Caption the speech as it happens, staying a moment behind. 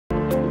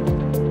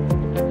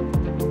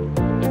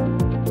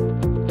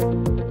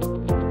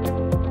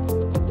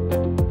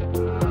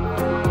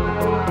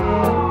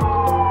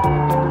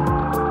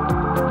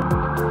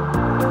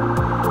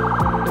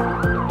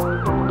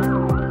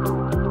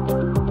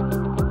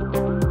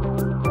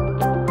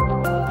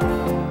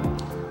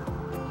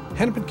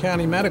Hennepin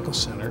County Medical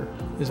Center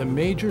is a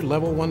major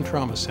Level 1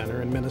 trauma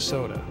center in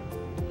Minnesota,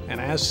 and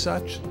as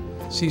such,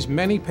 sees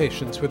many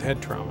patients with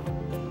head trauma.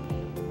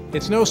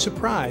 It's no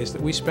surprise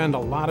that we spend a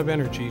lot of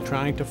energy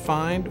trying to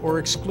find or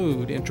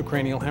exclude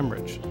intracranial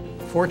hemorrhage.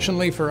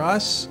 Fortunately for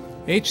us,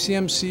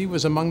 HCMC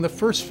was among the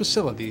first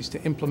facilities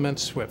to implement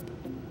SWIp,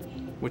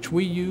 which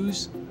we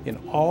use in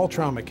all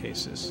trauma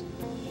cases,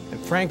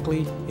 and frankly,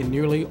 in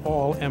nearly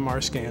all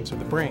MR scans of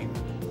the brain.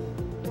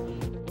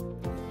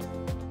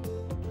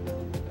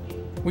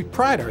 We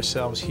pride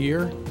ourselves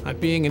here on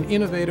being an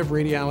innovative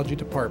radiology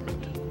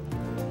department,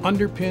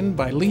 underpinned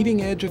by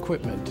leading-edge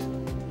equipment,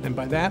 and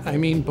by that I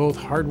mean both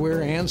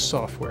hardware and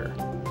software.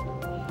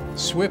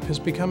 SWIp has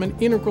become an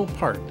integral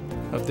part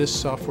of this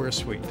software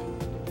suite.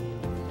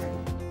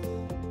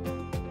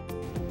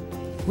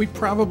 We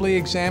probably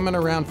examine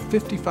around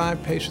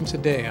 55 patients a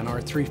day on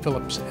our 3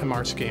 Philips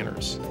MR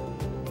scanners.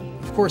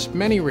 Of course,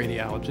 many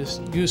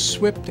radiologists use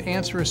SWIp to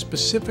answer a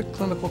specific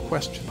clinical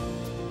question,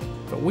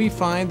 but we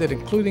find that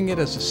including it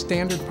as a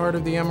standard part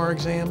of the MR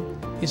exam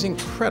is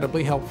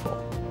incredibly helpful.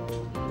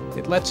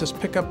 It lets us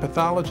pick up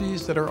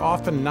pathologies that are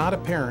often not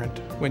apparent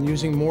when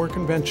using more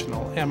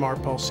conventional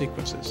MR pulse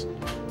sequences.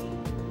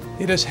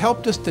 It has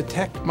helped us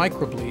detect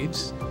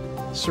microbleeds,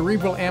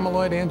 cerebral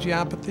amyloid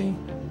angiopathy,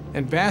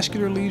 and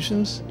vascular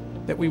lesions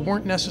that we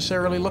weren't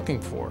necessarily looking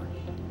for,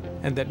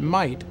 and that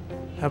might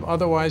have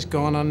otherwise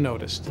gone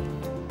unnoticed.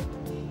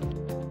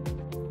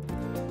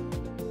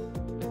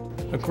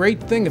 A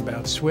great thing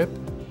about SWIp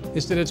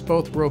is that it's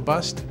both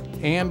robust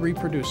and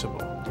reproducible.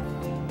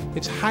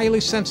 It's highly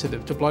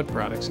sensitive to blood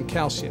products and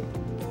calcium.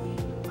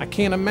 I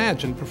can't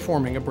imagine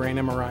performing a brain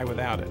MRI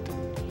without it.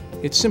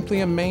 It's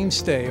simply a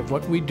mainstay of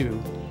what we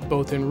do,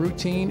 both in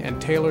routine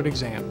and tailored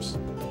exams.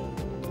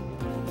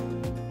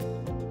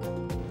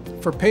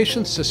 For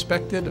patients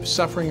suspected of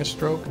suffering a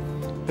stroke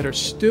that are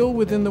still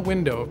within the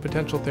window of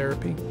potential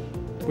therapy,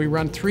 we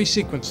run 3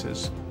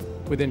 sequences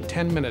within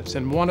 10 minutes,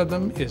 and one of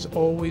them is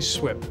always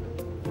SWIp.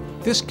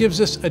 This gives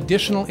us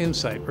additional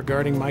insight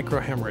regarding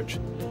microhemorrhage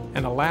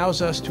and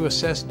allows us to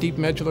assess deep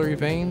medullary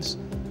veins,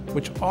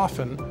 which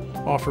often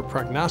offer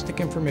prognostic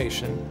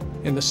information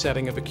in the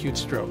setting of acute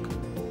stroke.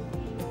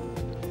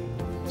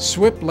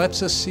 SWIp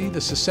lets us see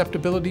the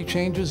susceptibility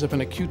changes of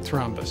an acute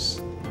thrombus.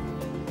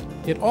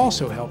 It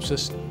also helps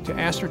us to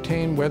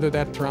ascertain whether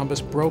that thrombus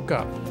broke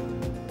up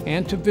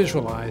and to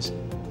visualize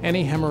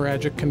any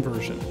hemorrhagic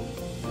conversion.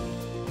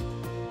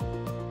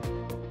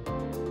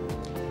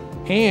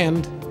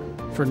 And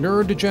for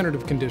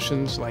neurodegenerative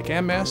conditions like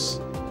MS,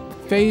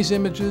 phase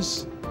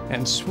images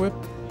and SWIp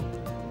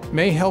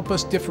may help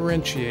us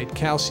differentiate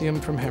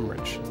calcium from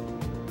hemorrhage.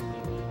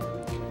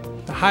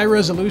 The high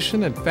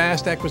resolution and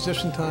fast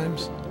acquisition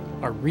times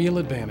are real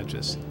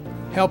advantages,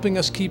 helping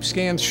us keep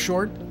scans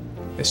short,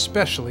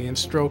 especially in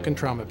stroke and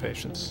trauma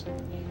patients.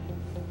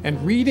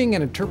 And reading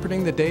and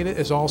interpreting the data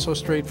is also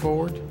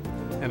straightforward,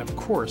 and of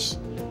course,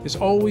 is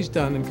always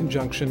done in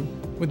conjunction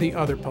with the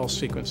other pulse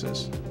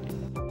sequences.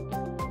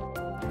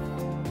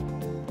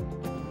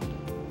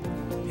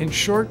 In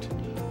short,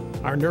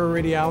 our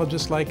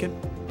neuroradiologists like it,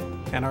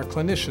 and our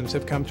clinicians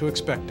have come to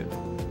expect it.